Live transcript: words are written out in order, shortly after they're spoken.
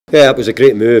Yeah, it was a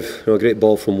great move, a great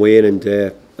ball from Wayne and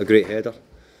a great header.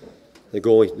 The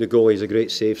goalie is a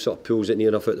great save, sort of pulls it near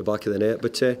enough out the back of the net.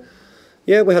 But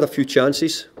yeah, we had a few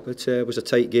chances, but it was a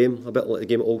tight game, a bit like the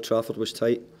game at Old Trafford was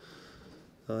tight,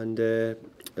 and it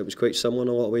was quite similar in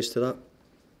a lot of ways to that.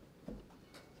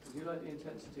 Did you like the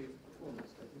intensity of the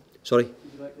performance, David? Sorry? Did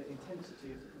you like the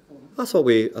intensity of the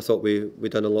performance? I thought we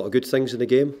done a lot of good things in the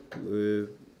game.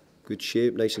 Good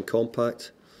shape, nice and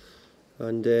compact,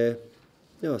 and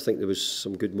I think there was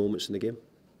some good moments in the game.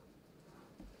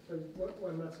 So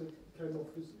when Messi came off,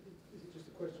 is it just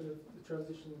a question of the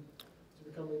transition to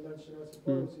becoming Manchester United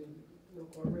player? Is he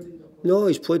not quite ready? No,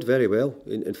 he's played very well.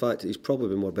 In fact, he's probably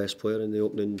been our best player in the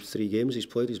opening 3 games he's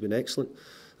played. He's been excellent.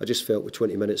 I just felt with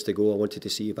 20 minutes to go, I wanted to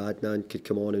see if Adnan could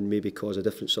come on and maybe cause a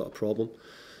different sort of problem.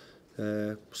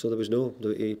 So there was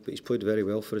he's played very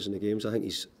well for us in the games. I think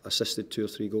he's assisted 2 or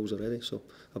 3 goals already, so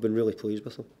I've been really pleased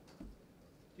with him.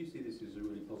 Do you see this as a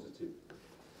really positive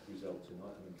result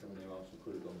tonight? I mean, coming here, Arsenal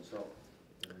could have gone top.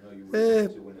 I know you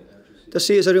wanted to win it. I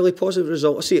see it as a really positive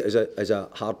result. I see it as a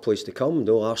hard place to come.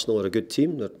 Though Arsenal are a good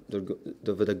team.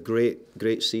 They've had a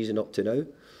great season up to now.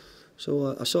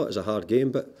 So I saw it as a hard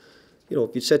game. But you know,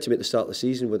 if you'd said to me at the start of the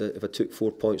season, if I took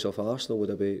 4 points off Arsenal, would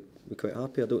I be quite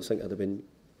happy? I don't think I'd have been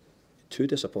too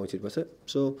disappointed with it.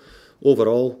 So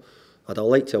overall, I'd have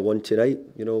liked to have won tonight.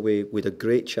 You know, we had a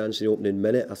great chance in the opening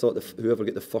minute. I thought whoever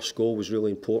got the first goal was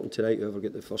really important tonight. Whoever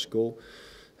got the first goal,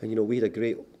 and you know, we had a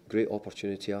great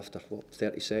opportunity after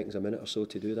 30 seconds, a minute or so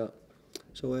to do that.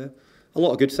 So a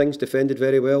lot of good things. Defended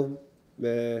very well.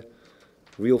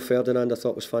 Rio Ferdinand, I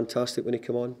thought, was fantastic when he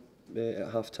came on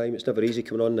at half time. It's never easy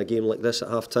coming on in a game like this at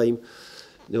half time.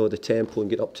 You know, the tempo and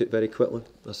get up to it very quickly.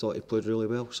 I thought he played really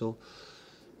well. So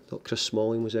I thought Chris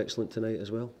Smalling was excellent tonight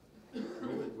as well.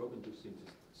 Robin just seemed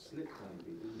to slip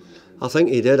maybe, didn't he? I think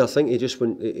he did. I think he just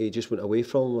went away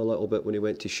from him a little bit when he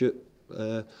went to shoot.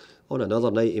 On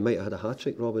another night, he might have had a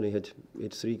hat-trick, Robin. He had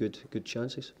 3 good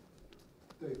chances.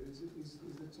 David, is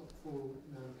the top 4 now looking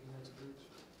out of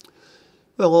reach?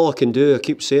 Well, all I can do, I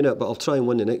keep saying it, but I'll try and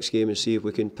win the next game and see if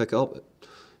we can pick it up.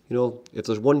 You know, if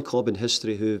there's one club in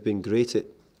history who have been great at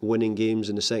winning games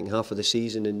in the second half of the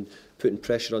season and putting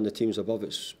pressure on the teams above,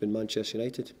 it's been Manchester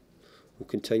United. We'll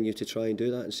continue to try and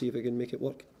do that and see if we can make it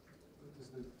work.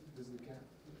 Does the gap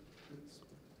that's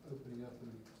opening up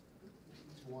and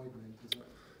it's widening, does that...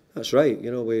 That's right.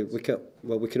 You know, we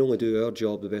can only do our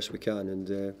job the best we can,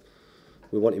 and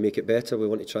we want to make it better. We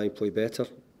want to try and play better,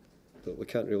 but we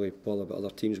can't really bother about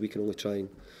other teams. We can only try and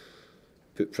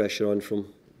put pressure on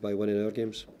by winning our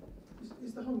games.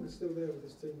 Is the hunger still there with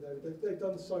this team, David? They've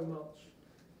done so much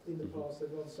in the past. They've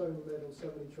won so many medals,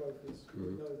 so many trophies.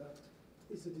 We know that.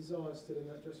 Is the desire still in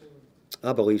that dressing room?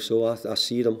 I believe so. I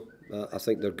see them. I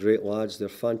think they're great lads. They're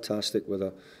fantastic with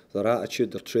their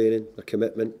attitude, their training, their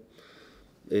commitment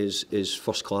is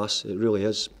first class. It really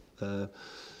is.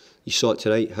 You saw it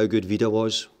tonight, how good Vida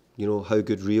was. You know, how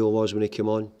good Rio was when he came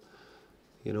on.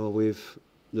 You know,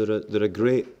 they're a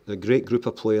great group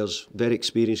of players, very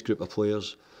experienced group of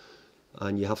players,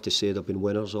 and you have to say they've been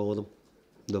winners, all of them.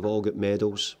 They've all got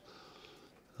medals,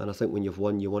 and I think when you've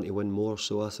won, you want to win more.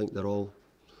 So I think they're all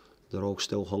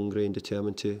still hungry and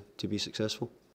determined to be successful.